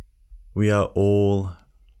We are all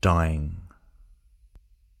dying.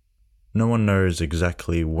 No one knows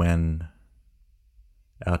exactly when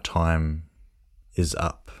our time is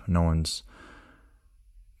up. No one's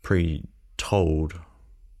pre-told,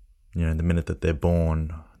 the minute that they're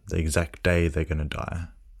born, the exact day they're going to die.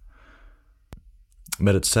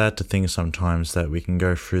 But it's sad to think sometimes that we can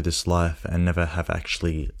go through this life and never have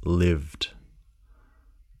actually lived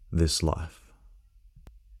this life.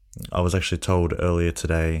 I was actually told earlier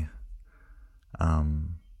today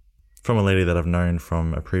from a lady that I've known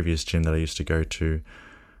from a previous gym that I used to go to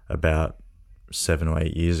about 7 or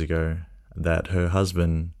 8 years ago, that her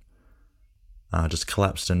husband just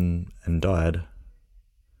collapsed and died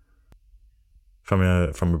from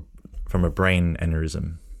a brain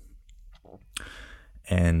aneurysm.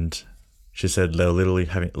 And she said they were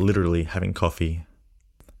literally having coffee.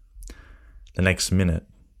 The next minute,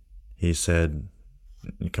 he said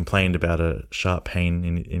he complained about a sharp pain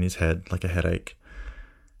in his head, like a headache,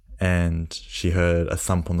 and she heard a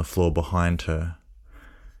thump on the floor behind her.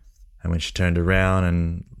 And when she turned around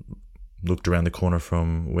and looked around the corner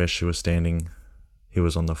from where she was standing, he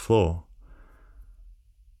was on the floor.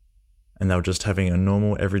 And they were just having a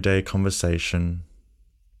normal everyday conversation,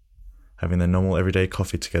 having the normal everyday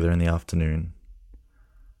coffee together in the afternoon.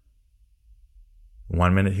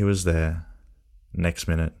 1 minute he was there, next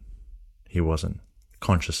minute he wasn't,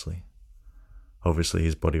 consciously. Obviously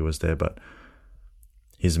his body was there, but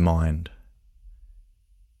his mind,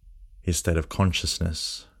 his state of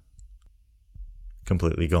consciousness,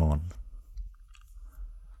 completely gone.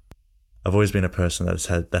 I've always been a person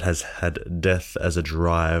that has had death as a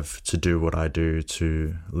drive to do what I do,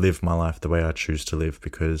 to live my life the way I choose to live,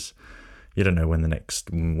 because you don't know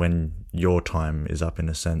when your time is up, in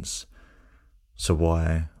a sense. So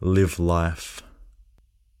why live life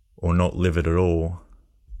or not live it at all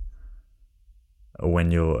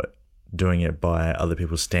when you're doing it by other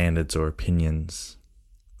people's standards or opinions?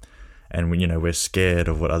 And we're scared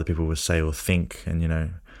of what other people will say or think,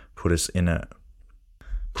 and put us in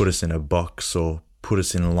a box, or put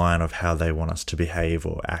us in line of how they want us to behave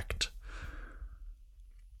or act,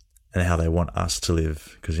 and how they want us to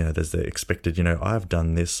live. Because there's the expected, I've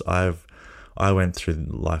done this, I went through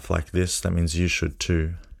life like this, that means you should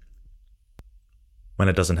too. When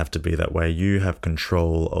it doesn't have to be that way. You have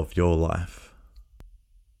control of your life.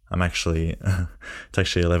 It's actually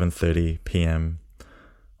 11:30 p.m.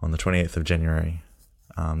 on the 28th of January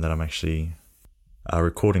that I'm actually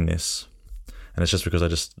recording this. And it's just because I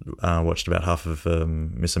just watched about half of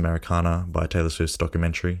Miss Americana by Taylor Swift's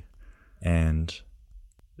documentary. And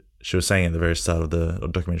she was saying at the very start of the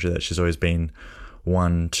documentary that she's always been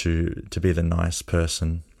one to be the nice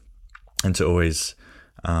person, and to always,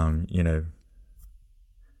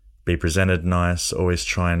 be presented nice, always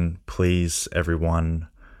try and please everyone,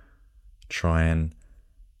 try and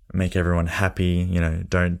make everyone happy,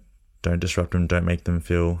 don't disrupt them, don't make them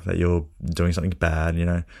feel that you're doing something bad,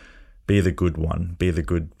 Be the good one, be the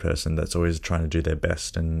good person that's always trying to do their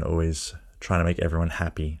best and always trying to make everyone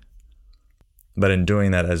happy. But in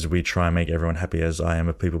doing that, as we try and make everyone happy, as I am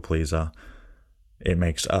a people pleaser, it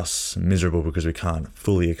makes us miserable because we can't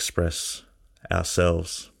fully express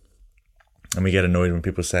ourselves. And we get annoyed when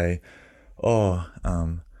people say,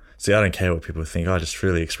 see, I don't care what people think, I just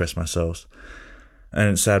freely express myself. And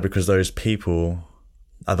it's sad because those people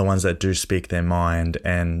are the ones that do speak their mind,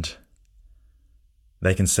 and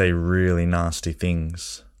they can say really nasty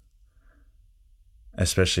things,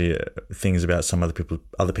 especially things about some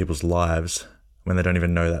other people's lives, when they don't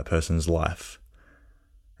even know that person's life.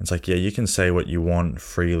 It's like, yeah, you can say what you want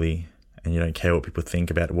freely, and you don't care what people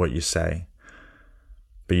think about what you say.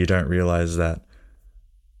 But you don't realize that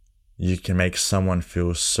you can make someone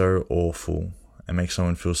feel so awful and make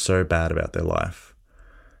someone feel so bad about their life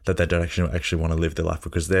that they don't actually want to live their life,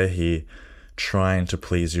 because they're here trying to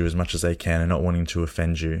please you as much as they can and not wanting to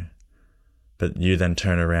offend you. But you then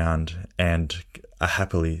turn around and are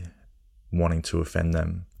happily wanting to offend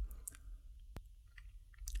them.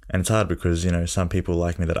 And it's hard because, some people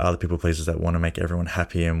like me that are the people pleasers that want to make everyone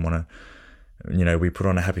happy and want to, we put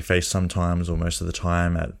on a happy face sometimes, or most of the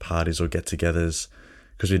time at parties or get-togethers,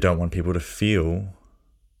 because we don't want people to feel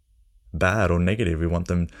bad or negative. We want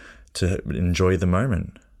them to enjoy the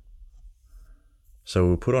moment. So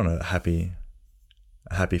we'll put on a happy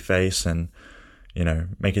face and,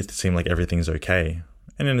 make it seem like everything's okay.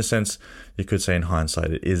 And in a sense, you could say in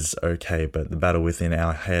hindsight, it is okay, but the battle within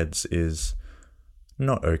our heads is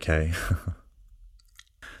not okay.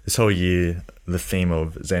 This whole year, the theme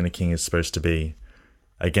of Xana King is supposed to be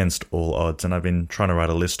against all odds, and I've been trying to write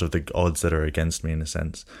a list of the odds that are against me, in a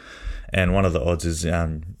sense. And one of the odds is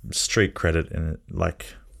street credit, and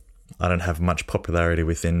I don't have much popularity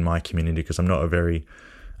within my community because I'm not a very,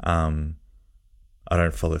 I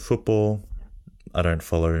don't follow football.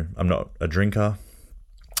 I'm not a drinker,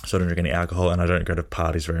 so I don't drink any alcohol, and I don't go to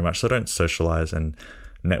parties very much. So I don't socialize and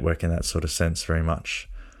network in that sort of sense very much.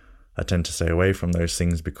 I tend to stay away from those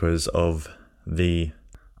things because of the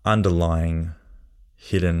underlying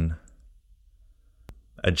hidden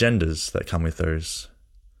agendas that come with those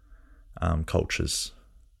cultures.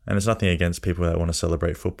 And it's nothing against people that want to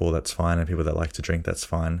celebrate football, that's fine, and people that like to drink, that's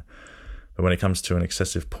fine. But when it comes to an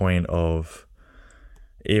excessive point of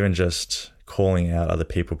even just calling out other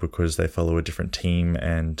people because they follow a different team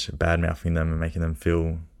and bad-mouthing them and making them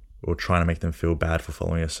feel, or trying to make them feel bad for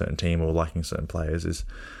following a certain team or liking certain players,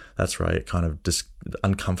 that's where I get kind of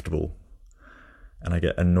uncomfortable and I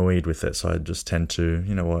get annoyed with it. So I just tend to,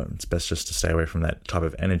 you know what, it's best just to stay away from that type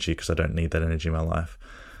of energy because I don't need that energy in my life.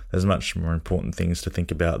 There's much more important things to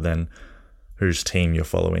think about than whose team you're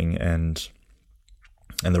following and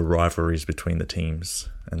the rivalries between the teams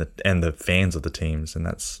and the fans of the teams. And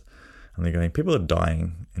that's, I'm going, people are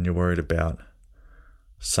dying and you're worried about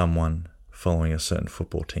someone following a certain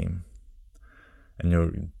football team and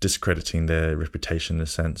you're discrediting their reputation in a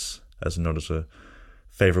sense as not as a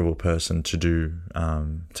favorable person to do,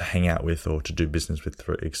 to hang out with or to do business with,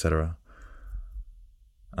 etc.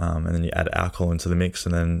 And then you add alcohol into the mix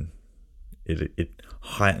and then it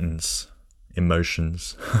heightens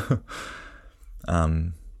emotions.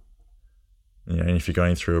 You know, and if you're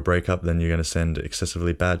going through a breakup, then you're going to send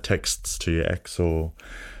excessively bad texts to your ex or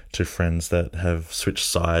to friends that have switched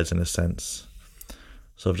sides in a sense.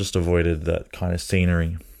 So I've just avoided that kind of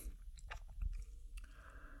scenery.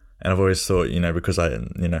 And I've always thought, you know, because but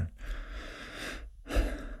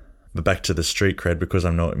back to the street cred, because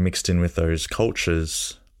I'm not mixed in with those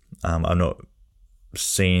cultures, I'm not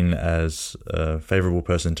seen as a favorable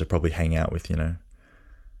person to probably hang out with, you know.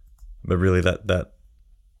 But really that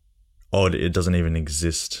odd, it doesn't even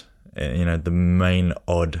exist. You know, the main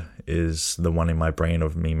odd is the one in my brain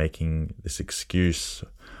of me making this excuse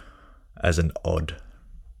as an odd,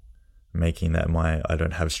 making that I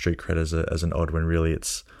don't have street cred as an odd, when really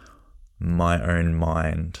it's my own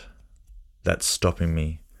mind that's stopping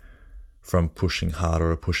me from pushing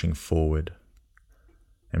harder or pushing forward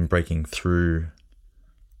and breaking through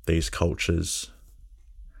these cultures.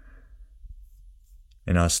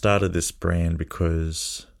 And I started this brand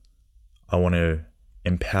because I want to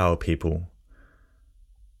empower people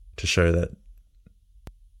to show that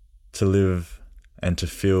to live and to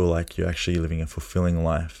feel like you're actually living a fulfilling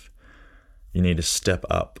life, you need to step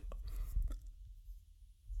up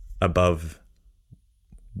above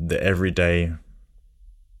the everyday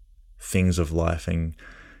things of life and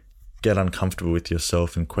get uncomfortable with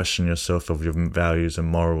yourself and question yourself of your values and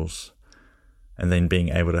morals, and then being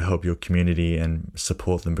able to help your community and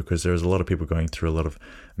support them, because there's a lot of people going through a lot of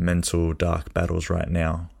mental dark battles right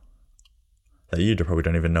now that you probably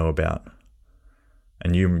don't even know about.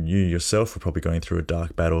 And you yourself are probably going through a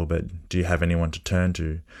dark battle, but do you have anyone to turn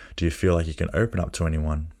to? Do you feel like you can open up to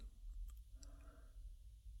anyone?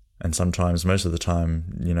 And sometimes, most of the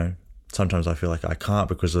time, you know, sometimes I feel like I can't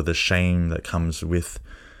because of the shame that comes with,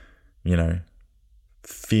 you know,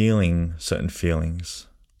 feeling certain feelings.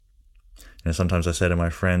 You know, sometimes I say to my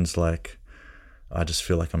friends, like, I just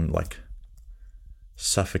feel like I'm like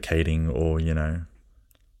suffocating, or, you know,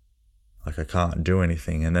 like I can't do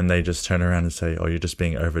anything. And then they just turn around and say, oh, you're just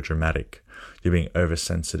being over dramatic. You're being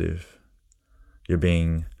oversensitive. You're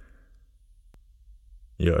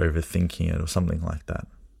overthinking it, or something like that.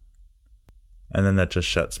 And then that just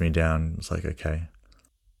shuts me down. It's like, okay,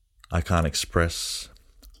 I can't express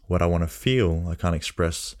what I want to feel. I can't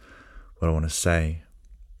express what I want to say.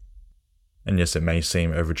 And yes, it may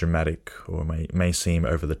seem over dramatic or may seem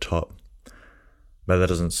over the top, but that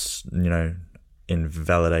doesn't, you know,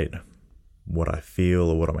 invalidate what I feel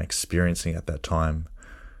or what I'm experiencing at that time.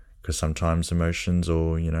 Because sometimes emotions,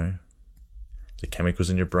 or, you know, the chemicals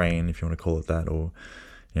in your brain, if you want to call it that, or,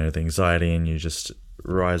 you know, the anxiety in you just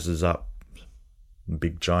rises up,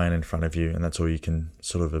 big giant in front of you, and that's all you can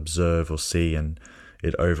sort of observe or see, and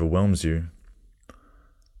it overwhelms you.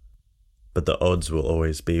 But the odds will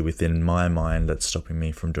always be within my mind that's stopping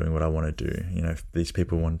me from doing what I want to do. You know, if these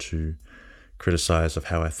people want to criticize of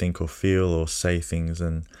how I think or feel or say things,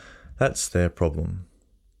 and that's their problem.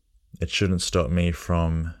 It shouldn't stop me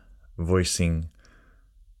from voicing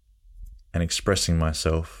and expressing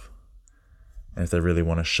myself. And if they really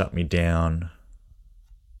want to shut me down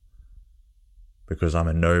because I'm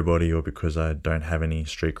a nobody or because I don't have any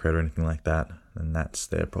street cred or anything like that, then that's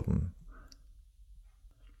their problem.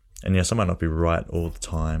 And yes, I might not be right all the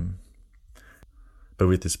time, But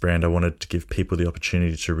with this brand, I wanted to give people the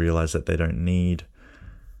opportunity to realize that they don't need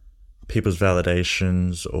people's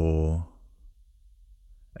validations or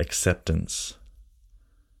acceptance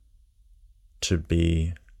to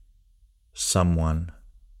be someone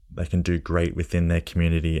that can do great within their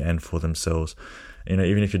community and for themselves.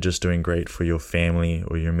 Even if you're just doing great for your family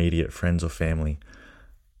or your immediate friends or family,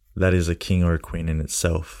 that is a king or a queen in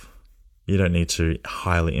itself. You don't need to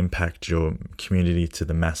highly impact your community to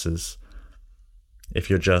the masses. If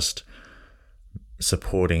you're just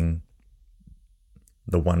supporting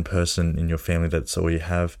the one person in your family, that's all you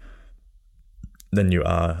have, then you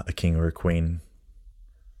are a king or a queen.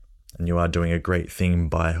 And you are doing a great thing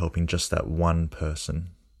by helping just that one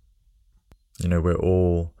person. We're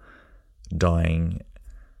all dying.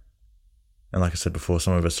 And like I said before,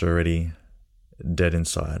 some of us are already dead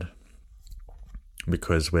inside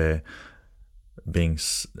because we're being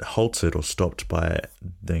halted or stopped by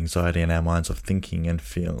the anxiety in our minds of thinking and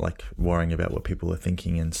feeling like worrying about what people are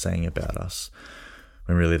thinking and saying about us,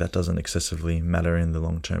 when really that doesn't excessively matter in the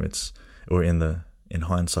long term. In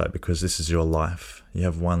hindsight, because this is your life. You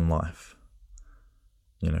have one life,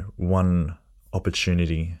 one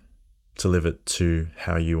opportunity to live it to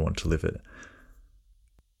how you want to live it.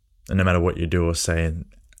 And no matter what you do or say,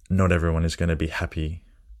 not everyone is going to be happy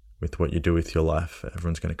with what you do with your life.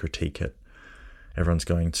 Everyone's going to critique it. Everyone's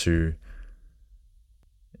going to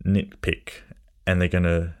nitpick, and they're going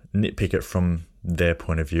to nitpick it from their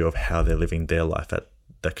point of view of how they're living their life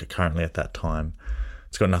currently at that time.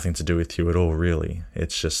 It's got nothing to do with you at all, really.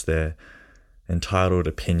 It's just their entitled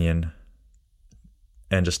opinion,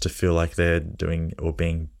 and just to feel like they're doing or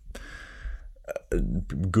being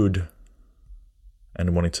good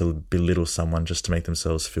and wanting to belittle someone just to make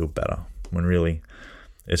themselves feel better, when really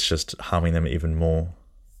it's just harming them even more.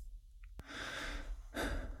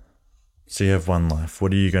 So you have one life.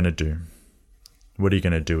 What are you going to do? What are you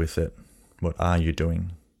going to do with it? What are you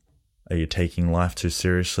doing? Are you taking life too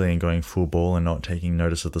seriously and going full ball and not taking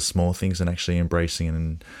notice of the small things and actually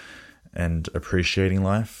embracing and appreciating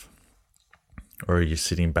life? Or are you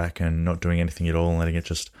sitting back and not doing anything at all and letting it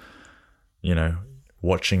just,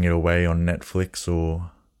 watching it away on Netflix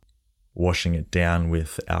or washing it down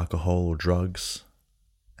with alcohol or drugs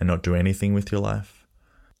and not do anything with your life?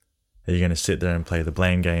 Are you going to sit there and play the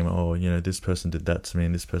blame game? Oh, this person did that to me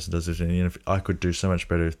and this person does this. And if I could do so much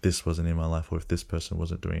better if this wasn't in my life or if this person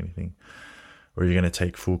wasn't doing anything. Or are you going to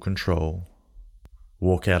take full control,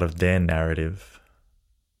 walk out of their narrative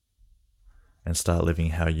and start living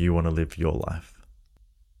how you want to live your life?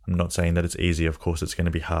 I'm not saying that it's easy. Of course, it's going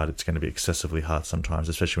to be hard. It's going to be excessively hard sometimes,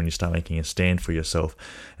 especially when you start making a stand for yourself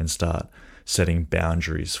and start setting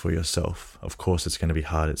boundaries for yourself. Of course, it's going to be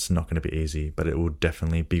hard. It's not going to be easy, but it will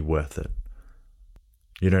definitely be worth it.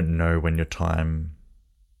 You don't know when your time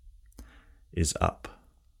is up.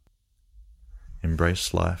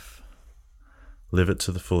 Embrace life. Live it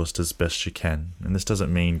to the fullest as best you can. And this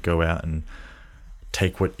doesn't mean go out and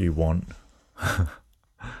take what you want.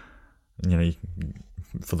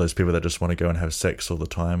 For those people that just want to go and have sex all the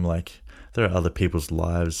time, there are other people's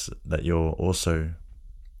lives that you're also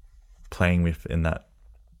playing with in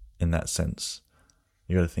that sense.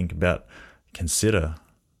 You got to think about, consider,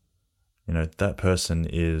 that person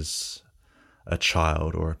is a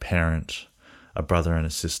child or a parent, a brother and a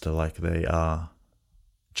sister. They are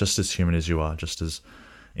just as human as you are, just as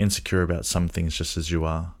insecure about some things just as you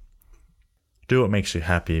are. Do what makes you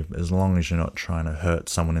happy, as long as you're not trying to hurt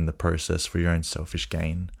someone in the process for your own selfish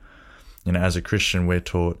gain. As a Christian, we're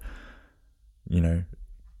taught,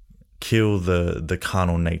 kill the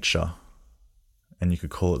carnal nature, and you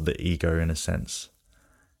could call it the ego in a sense.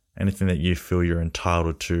 Anything that you feel you're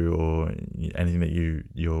entitled to, or anything that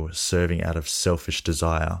you're serving out of selfish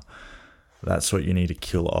desire, that's what you need to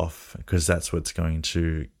kill off, because that's what's going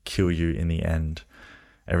to kill you in the end.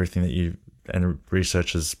 Everything that and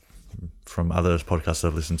researchers from other podcasts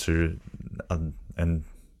I've listened to and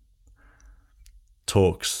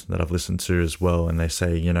talks that I've listened to as well, and they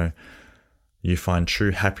say, you find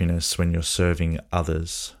true happiness when you're serving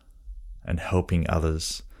others and helping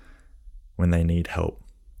others when they need help.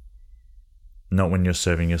 Not when you're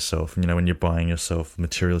serving yourself, when you're buying yourself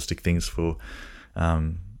materialistic things for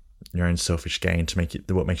your own selfish gain to make it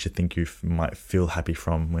what makes you think you might feel happy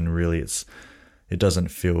from, when really it doesn't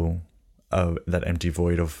feel that empty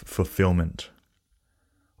void of fulfillment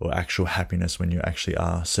or actual happiness when you actually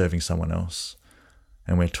are serving someone else.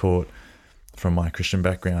 And we're taught, from my Christian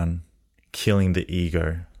background, killing the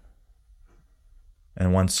ego.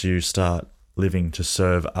 And once you start living to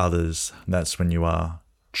serve others, that's when you are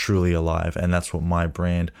truly alive. And that's what my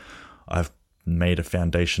brand, I've made a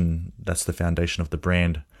foundation. That's the foundation of the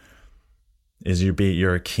brand. is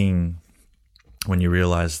you're a king when you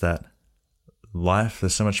realize that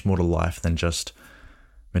there's so much more to life than just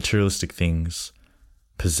materialistic things,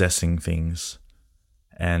 possessing things,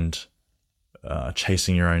 and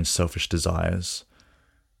chasing your own selfish desires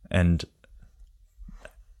and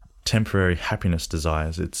temporary happiness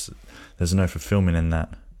desires. There's no fulfillment in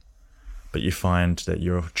that. But you find that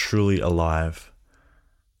you're truly alive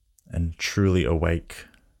and truly awake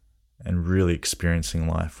and really experiencing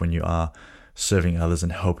life when you are serving others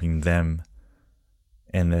and helping them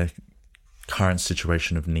in their current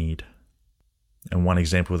situation of need. And one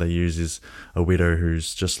example they use is a widow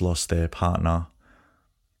who's just lost their partner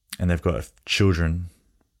and they've got children.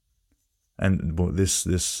 And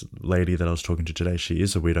this lady that I was talking to today, she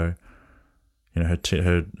is a widow. You know,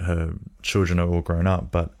 her children are all grown up,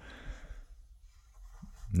 but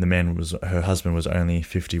her husband was only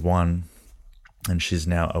 51 and she's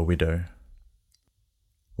now a widow.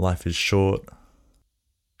 Life is short.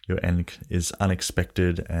 Your end is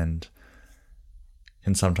unexpected and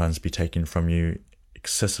can sometimes be taken from you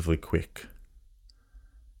excessively quick.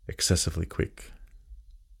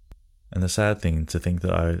 And the sad thing to think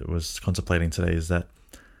that I was contemplating today is that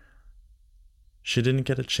she didn't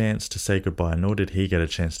get a chance to say goodbye, nor did he get a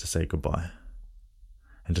chance to say goodbye.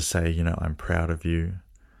 And to say, you know, I'm proud of you.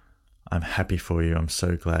 I'm happy for you. I'm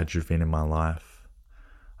so glad you've been in my life.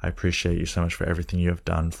 I appreciate you so much for everything you have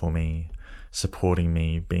done for me, supporting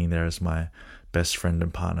me, being there as my best friend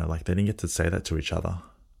and partner. Like, they didn't get to say that to each other.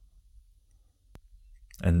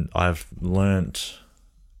 And I've learnt,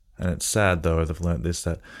 and it's sad though, I've learnt this,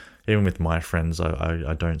 that even with my friends,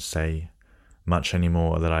 I don't say much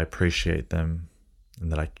anymore that I appreciate them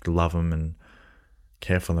and that I love them and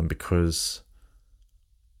care for them, because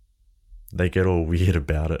they get all weird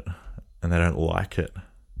about it and they don't like it.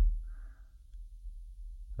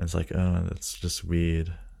 And it's like, oh, that's just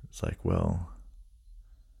weird. It's like, well,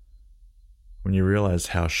 when you realize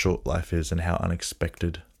how short life is and how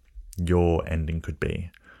unexpected your ending could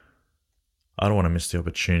be, I don't want to miss the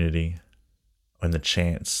opportunity and the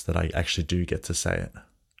chance that I actually do get to say it.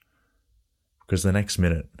 Because the next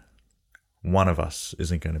minute, one of us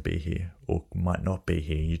isn't going to be here or might not be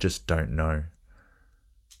here. You just don't know.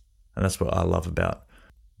 And that's what I love about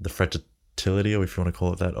the fragility, or if you want to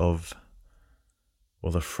call it that, or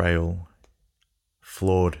the frail,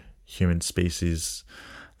 flawed human species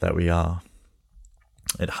that we are.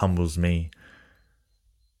 It humbles me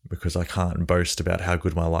because I can't boast about how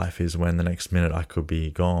good my life is when the next minute I could be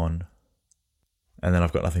gone. And then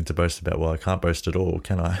I've got nothing to boast about. Well, I can't boast at all,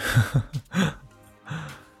 can I?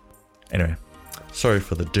 Anyway, sorry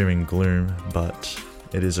for the doom and gloom, but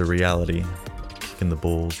it is a reality. Kicking the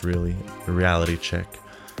balls, really. A reality check.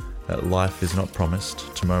 That life is not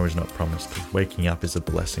promised. Tomorrow is not promised. Waking up is a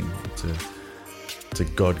blessing. It's a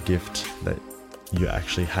God gift that you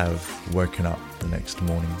actually have woken up the next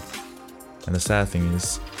morning. And the sad thing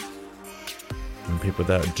is, when people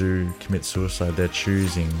that do commit suicide, they're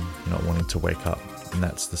choosing not wanting to wake up. And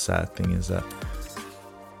that's the sad thing, is that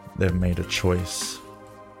they've made a choice.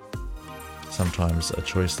 Sometimes a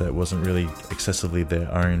choice that wasn't really excessively their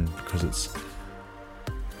own, because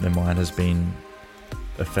their mind has been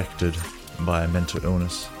affected by a mental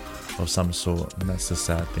illness of some sort. And that's the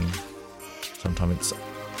sad thing. Sometimes it's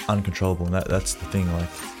uncontrollable, and that's the thing. Like,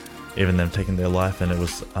 even them taking their life, and it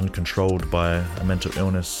was uncontrolled by a mental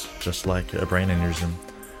illness, just like a brain aneurysm.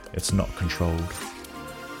 It's not controlled.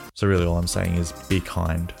 So really all I'm saying is be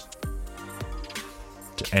kind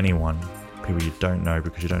to anyone, people you don't know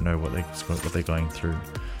because you don't know what they're going through,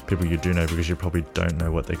 people you do know because you probably don't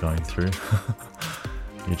know what they're going through.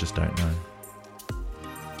 You just don't know.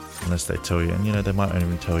 Unless they tell you, and you know, they might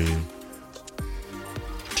only tell you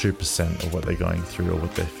 2% of what they're going through or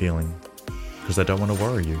what they're feeling, because they don't want to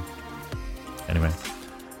worry you. Anyway,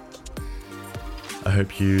 I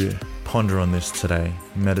hope you ponder on this today,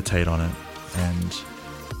 meditate on it, and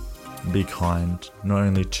be kind, not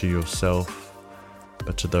only to yourself,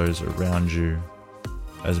 but to those around you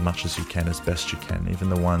as much as you can, as best you can, even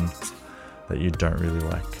the ones that you don't really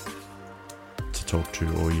like to talk to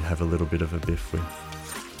or you have a little bit of a biff with.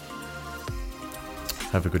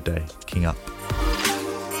 Have a good day. King up.